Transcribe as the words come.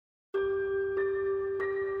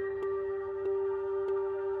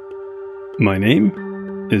My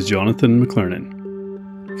name is Jonathan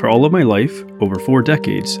McClernon. For all of my life, over 4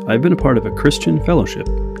 decades, I've been a part of a Christian fellowship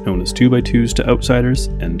known as 2x2s to outsiders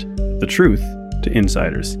and the truth to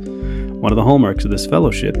insiders. One of the hallmarks of this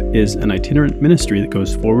fellowship is an itinerant ministry that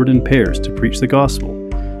goes forward in pairs to preach the gospel,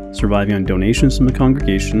 surviving on donations from the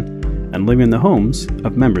congregation and living in the homes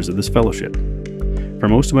of members of this fellowship. For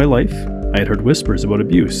most of my life, I had heard whispers about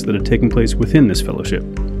abuse that had taken place within this fellowship,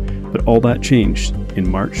 but all that changed in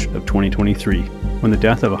March of 2023, when the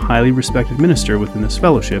death of a highly respected minister within this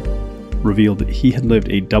fellowship revealed that he had lived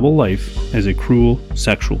a double life as a cruel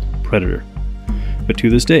sexual predator. But to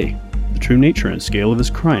this day, the true nature and scale of his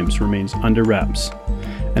crimes remains under wraps.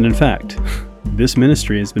 And in fact, this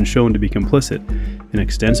ministry has been shown to be complicit in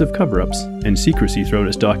extensive cover-ups and secrecy throughout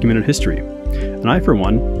its documented history. And I, for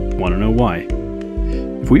one, want to know why.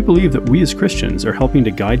 If we believe that we as Christians are helping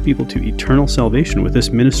to guide people to eternal salvation with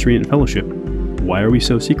this ministry and fellowship, why are we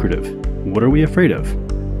so secretive? What are we afraid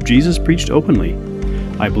of? Jesus preached openly.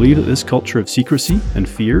 I believe that this culture of secrecy and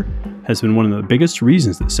fear has been one of the biggest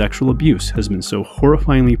reasons that sexual abuse has been so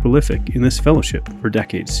horrifyingly prolific in this fellowship for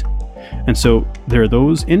decades. And so there are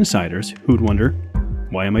those insiders who would wonder,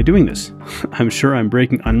 why am I doing this? I'm sure I'm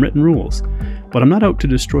breaking unwritten rules, but I'm not out to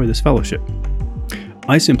destroy this fellowship.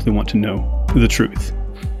 I simply want to know the truth.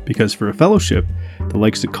 Because for a fellowship that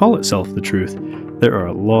likes to call itself the truth, there are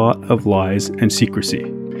a lot of lies and secrecy,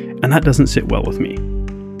 and that doesn't sit well with me.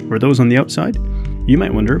 For those on the outside, you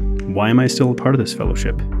might wonder, why am I still a part of this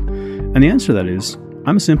fellowship? And the answer to that is,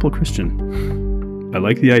 I'm a simple Christian. I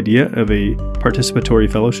like the idea of a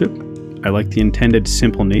participatory fellowship. I like the intended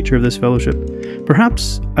simple nature of this fellowship.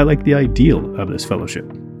 Perhaps I like the ideal of this fellowship.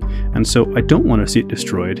 And so I don't want to see it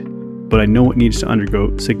destroyed, but I know it needs to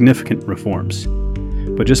undergo significant reforms.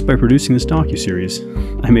 But just by producing this docuseries,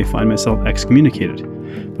 I may find myself excommunicated.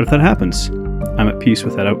 But if that happens, I'm at peace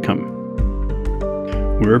with that outcome.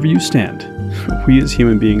 Wherever you stand, we as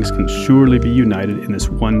human beings can surely be united in this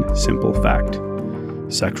one simple fact.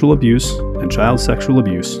 Sexual abuse and child sexual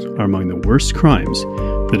abuse are among the worst crimes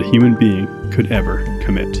that a human being could ever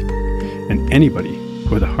commit. And anybody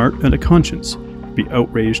with a heart and a conscience would be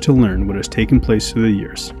outraged to learn what has taken place through the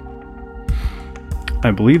years. I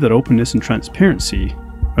believe that openness and transparency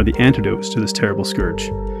are the antidotes to this terrible scourge.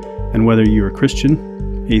 And whether you're a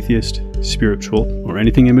Christian, atheist, spiritual, or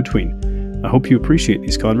anything in between, I hope you appreciate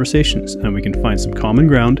these conversations and we can find some common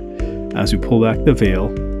ground as we pull back the veil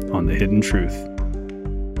on the hidden truth.